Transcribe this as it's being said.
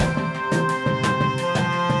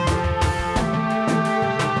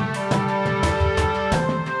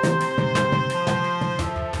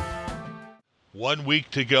1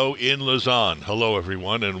 week to go in Lausanne. Hello,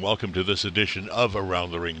 everyone, and welcome to this edition of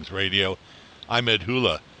Around the Rings Radio. I'm Ed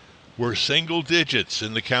Hula. We're single digits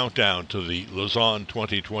in the countdown to the Lausanne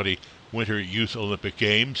 2020 Winter Youth Olympic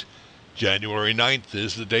Games. January 9th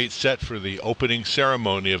is the date set for the opening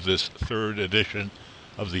ceremony of this third edition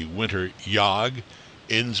of the Winter JAG.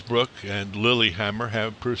 Innsbruck and Lillehammer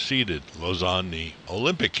have preceded Lausanne, the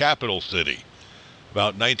Olympic capital city.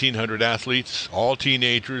 About 1,900 athletes, all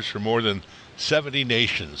teenagers from more than 70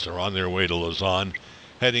 nations, are on their way to Lausanne,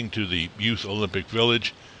 heading to the Youth Olympic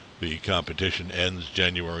Village. The competition ends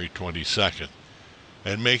January 22nd.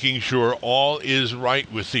 And making sure all is right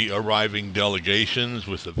with the arriving delegations,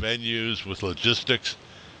 with the venues, with logistics,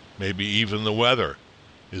 maybe even the weather,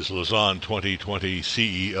 is Lausanne 2020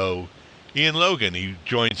 CEO Ian Logan. He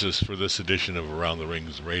joins us for this edition of Around the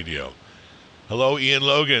Rings Radio. Hello, Ian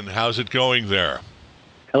Logan. How's it going there?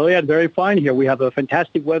 Hello, yeah, very fine here. We have a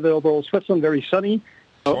fantastic weather overall. Switzerland, very sunny,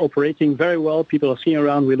 operating very well. People are seeing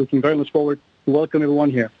around. We're looking very much forward to welcome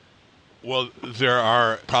everyone here. Well, there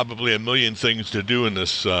are probably a million things to do in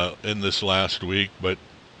this last week, but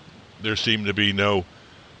there seem to be no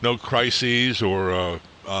crises or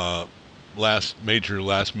last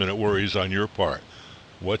minute worries on your part.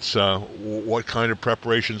 What kind of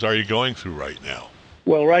preparations are you going through right now?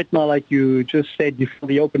 Well, right now, like you just said, before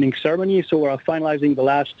the opening ceremony, so we're finalizing the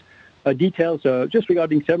last details. Just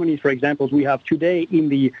regarding ceremonies, for example, we have today in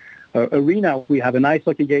the arena, we have an ice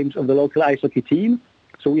hockey games of the local ice hockey team.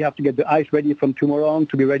 So we have to get the ice ready from tomorrow on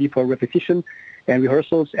to be ready for repetition and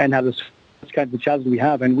rehearsals, and have this kind of the challenge we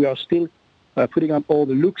have. And we are still putting up all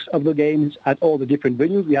the looks of the games at all the different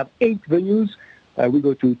venues. We have 8 venues. We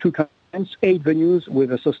go to 2 continents, 8 venues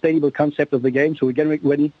with a sustainable concept of the game. So we're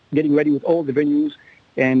getting ready with all the venues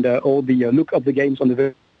and all the look of the games on the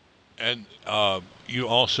venue. And you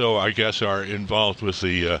also, I guess, are involved with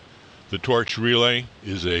the torch relay.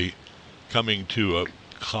 Is coming to a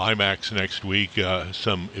climax next week.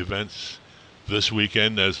 Some events this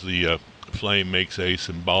weekend as the flame makes a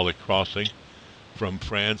symbolic crossing from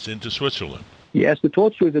France into Switzerland. Yes, the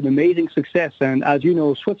torch is an amazing success. And as you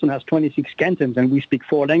know, Switzerland has 26 cantons, and we speak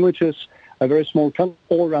 4 languages, a very small country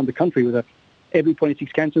all around the country with every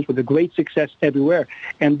 26 cantons with a great success everywhere.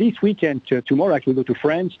 And this weekend, tomorrow, actually, we go to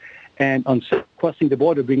France, and on crossing the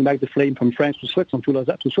border, bringing back the flame from France to Switzerland,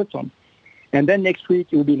 to Switzerland. And then next week,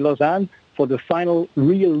 it will be in Lausanne for the final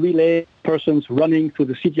real relay persons running through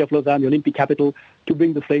the city of Lausanne, the Olympic capital, to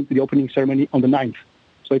bring the flame to the opening ceremony on the 9th.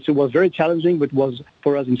 So it was very challenging, but was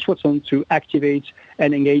for us in Switzerland to activate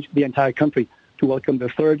and engage the entire country to welcome the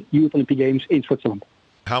 3rd Youth Olympic Games in Switzerland.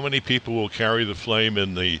 How many people will carry the flame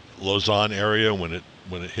in the Lausanne area when it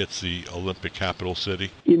hits the Olympic capital city?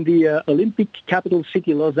 In the Olympic capital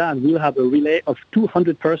city, Lausanne, we'll have a relay of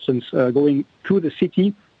 200 persons going through the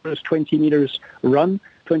city. First 20 meters run,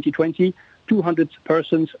 2020, 200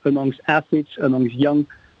 persons amongst athletes, amongst young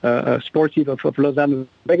sportive of Lausanne,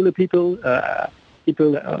 regular people,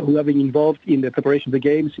 people who have been involved in the preparation of the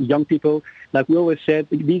games, young people. Like we always said,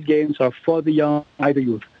 these games are for the young, either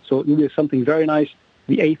youth. So it will be something very nice,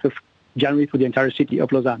 the 8th of January for the entire city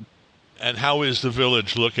of Lausanne. And how is the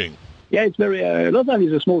village looking? Yeah, it's very, Lausanne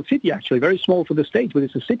is a small city, actually, very small for the state, but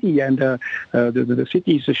it's a city, and the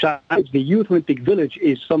city is a size. The Youth Olympic Village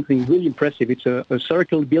is something really impressive. It's a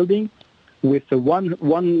circle building with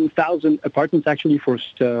 1,000 apartments, actually, for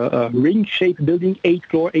a ring-shaped building, 8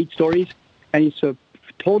 stories, and it's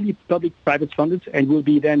totally public-private funded, and will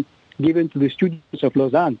be then given to the students of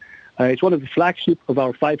Lausanne. It's one of the flagship of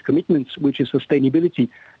our 5 commitments, which is sustainability.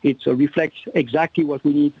 It reflects exactly what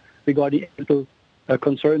we need regarding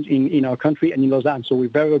concerns in our country and in Lausanne. So we're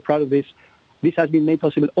very, very proud of this. This has been made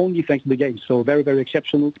possible only thanks to the Games. So very, very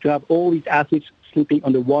exceptional to have all these athletes sleeping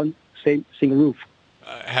under one single roof.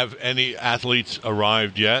 Have any athletes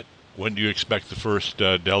arrived yet? When do you expect the first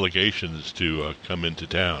delegations to come into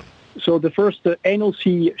town? So the first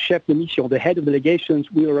NLC chef de mission, the head of delegations,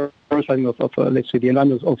 will arrive of let's say, the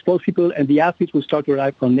environment of sports people, and the athletes will start to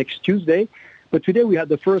arrive on next Tuesday. But today we had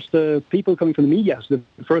the first people coming from the media. So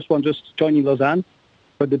the first one just joining Lausanne.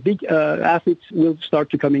 But the big athletes will start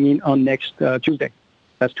to coming in on next Tuesday.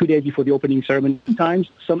 That's 2 days before the opening ceremony. Sometimes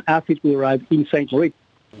some athletes will arrive in St. Moritz,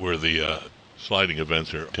 where the sliding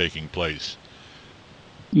events are taking place.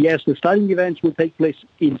 Yes, the sliding events will take place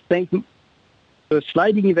in St.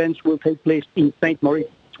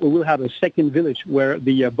 Moritz. We will have a second village where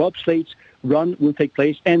the bobsleighs run will take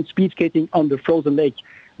place, and speed skating on the frozen lake.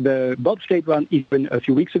 The bobsleigh run is been a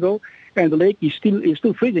few weeks ago, and the lake is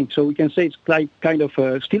still freezing. So we can say it's like kind of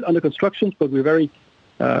still under construction, but we're very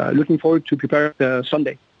looking forward to prepare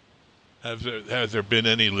Sunday. Have there been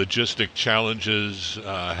any logistic challenges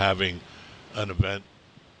having an event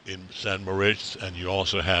in Saint Moritz, and you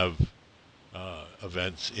also have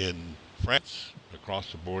events in France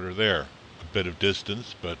across the border there. A bit of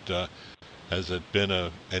distance, but has it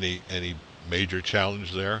been any major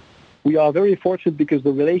challenge there? We are very fortunate because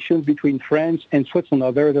the relations between France and Switzerland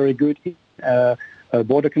are very, very good.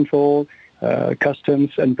 Border control,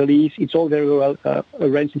 customs, and police, it's all very well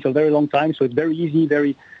arranged since a very long time. So it's very easy,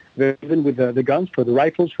 very even with the guns, for the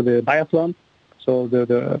rifles, for the biathlon. So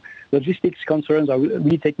the logistics concerns are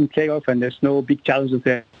really taken care of, and there's no big challenges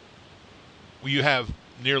there. You have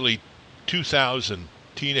nearly 2,000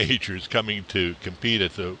 teenagers coming to compete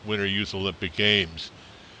at the Winter Youth Olympic Games.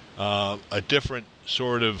 A different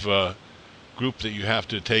sort of group that you have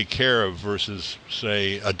to take care of versus,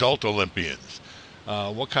 say, adult Olympians.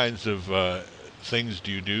 What kinds of things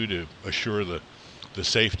do you do to assure the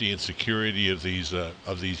safety and security of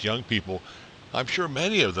these young people? I'm sure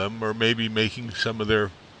many of them are maybe making some of their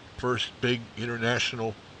first big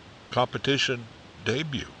international competition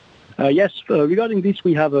debut. Yes, regarding this,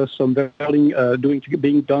 we have some learning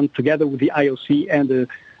being done together with the IOC and the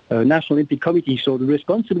National Olympic Committee. So the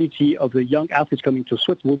responsibility of the young athletes coming to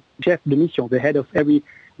Switzerland, Chef de Mission, the head of every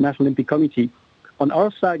National Olympic Committee. On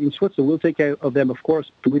our side in Switzerland, we'll take care of them, of course.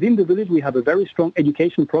 Within the village, we have a very strong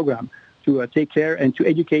education program to take care and to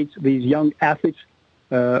educate these young athletes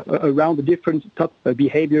around the different top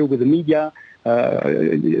behavior with the media,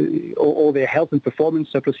 all their health and performance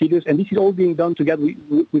procedures. And this is all being done together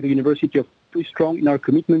with the University of very strong in our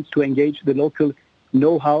commitment to engage the local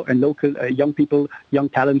know-how and local young people, young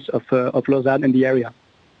talents of Lausanne and the area.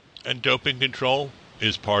 And doping control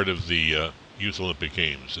is part of the Youth Olympic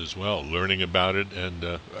Games as well, learning about it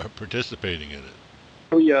and participating in it.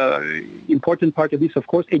 Very important part of this, of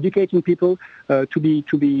course, educating people to be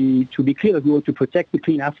clear that we want to protect the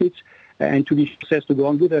clean athletes and to be successful to go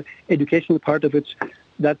on with the educational part of it,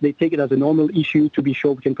 that they take it as a normal issue to be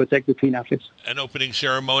sure we can protect the clean athletes. An opening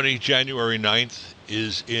ceremony, January 9th,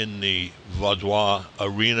 is in the Vaudois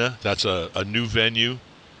Arena. That's a new venue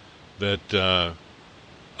that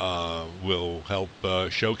will help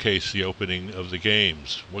showcase the opening of the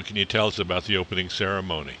Games. What can you tell us about the opening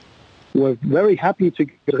ceremony? We're very happy to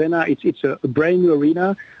arena. It's a brand new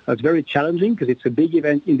arena. It's very challenging because it's a big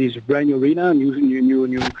event in this brand new arena,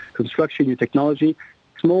 new construction, new technology.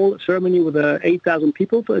 Small ceremony with 8,000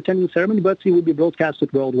 people for attending the ceremony, but it will be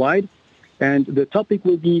broadcasted worldwide. And the topic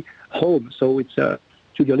will be home. So it's to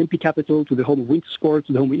the Olympic capital, to the home of winter sports,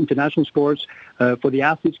 to the home of international sports, for the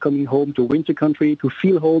athletes coming home to winter country, to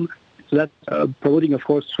feel home. So that's promoting, of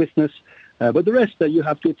course, Swissness. But the rest, you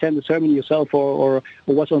have to attend the ceremony yourself or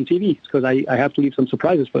watch on TV, because I have to leave some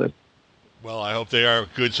surprises for it. Well, I hope they are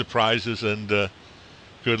good surprises, and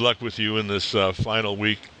good luck with you in this final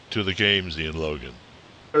week to the Games, Ian Logan.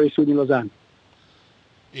 Very soon in Lausanne.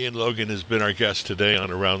 Ian Logan has been our guest today on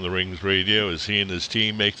Around the Rings Radio as he and his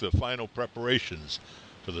team make the final preparations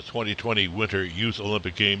for the 2020 Winter Youth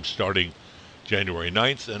Olympic Games starting January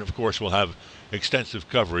 9th. And, of course, we'll have extensive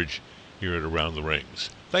coverage here at Around the Rings.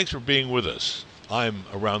 Thanks for being with us. I'm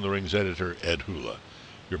Around the Rings editor Ed Hula.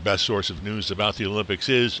 Your best source of news about the Olympics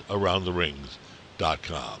is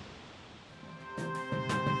AroundTheRings.com.